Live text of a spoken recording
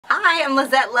Hi, I'm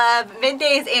Lizette Love,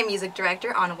 Middays and Music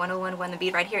Director on 101.1 The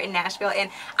Beat right here in Nashville, and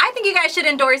I think you guys should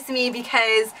endorse me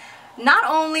because not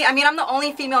only, I'm the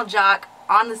only female jock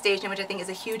on the station, which I think is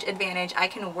a huge advantage. I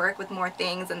can work with more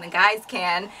things than the guys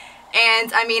can,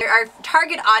 and our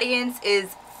target audience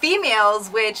is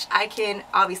females, which I can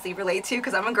obviously relate to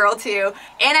because I'm a girl too,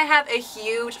 and I have a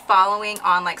huge following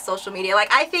on like social media.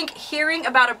 Like, I think hearing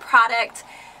about a product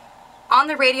on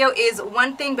the radio is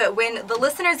one thing, but when the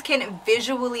listeners can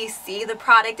visually see the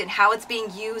product and how it's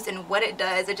being used and what it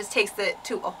does, it just takes it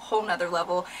to a whole nother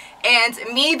level. And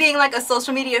me being like a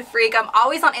social media freak, I'm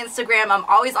always on Instagram, I'm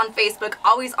always on Facebook,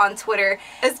 always on Twitter,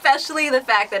 especially the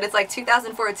fact that it's like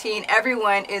 2014,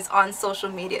 everyone is on social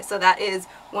media. So that is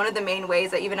one of the main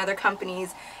ways that even other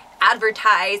companies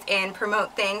advertise and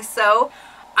promote things. So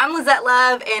I'm Lizette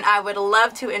Love, and I would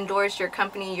love to endorse your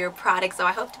company, your product, so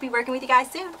I hope to be working with you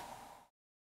guys soon.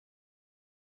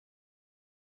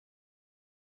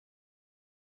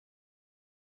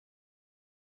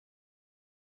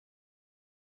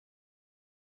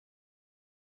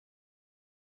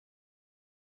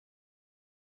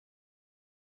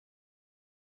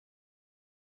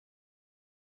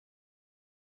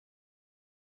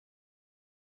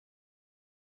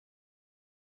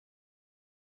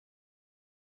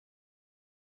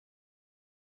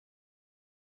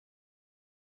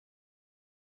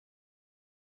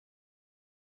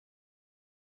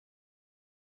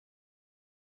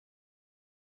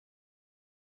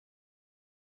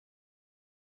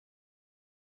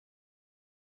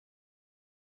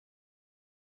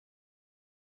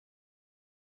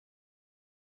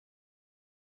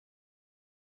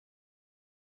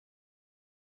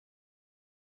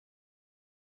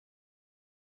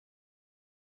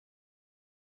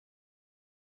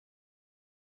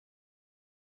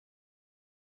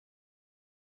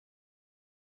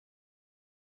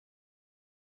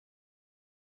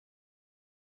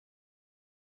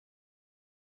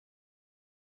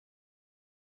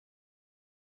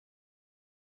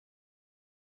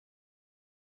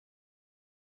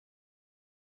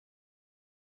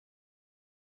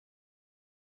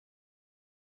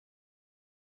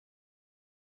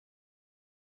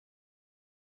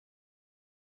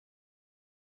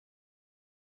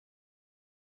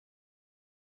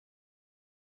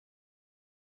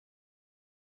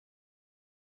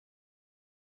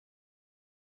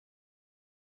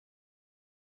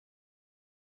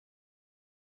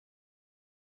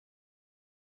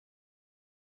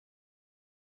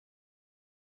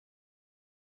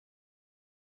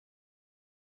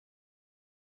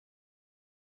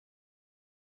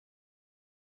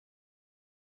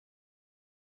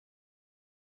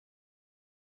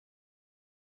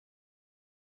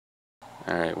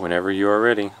 Alright, whenever you are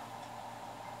ready.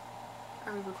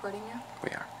 Are we recording now? We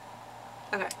are.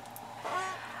 Okay.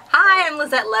 Hi, I'm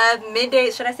Lizette Love,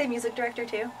 Middays. Should I say music director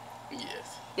too?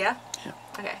 Yes. Yeah? Yeah.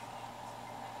 Okay.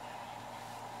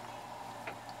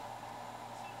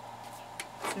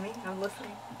 It's me? I'm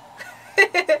listening.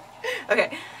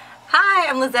 Okay. Hi,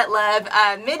 I'm Lizette Love,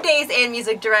 Middays and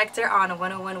Music Director on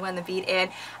 101.1 The Beat,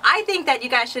 and I think that you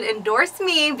guys should endorse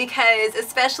me because,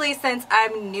 especially since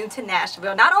I'm new to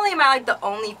Nashville, not only am I like the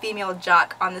only female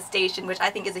jock on the station, which I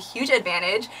think is a huge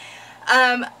advantage,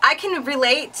 I can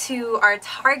relate to our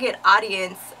target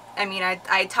audience.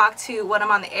 I talk to when I'm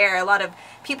on the air, a lot of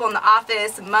people in the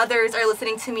office, mothers are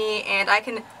listening to me, and I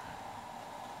can...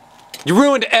 You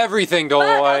ruined everything,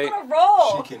 Dolomite! I was on a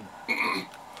roll! She can...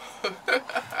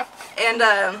 And,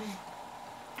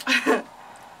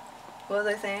 what was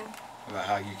I saying? About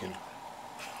how you can...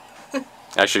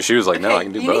 Actually, she was like, no, I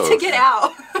can do both. You need to get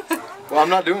out. Well, I'm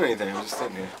not doing anything. I'm just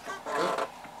sitting here.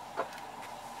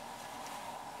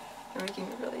 You're making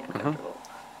me really uncomfortable.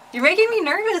 You're making me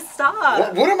nervous.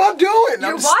 Stop. What am I doing?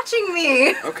 You're watching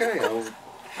me. Okay, I'll...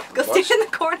 Go sit in the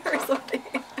corner or something.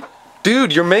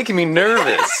 Dude, you're making me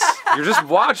nervous. You're just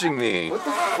watching me. What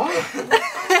the fuck?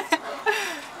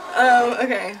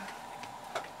 Okay.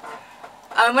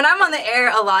 When I'm on the air,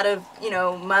 a lot of,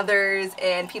 mothers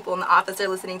and people in the office are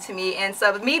listening to me, and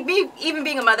so even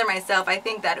being a mother myself, I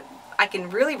think that I can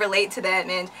really relate to them.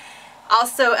 And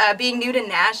also, being new to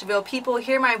Nashville, people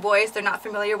hear my voice, they're not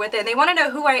familiar with it, and they want to know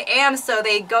who I am, so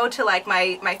they go to like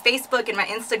my Facebook and my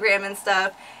Instagram and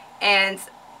stuff, and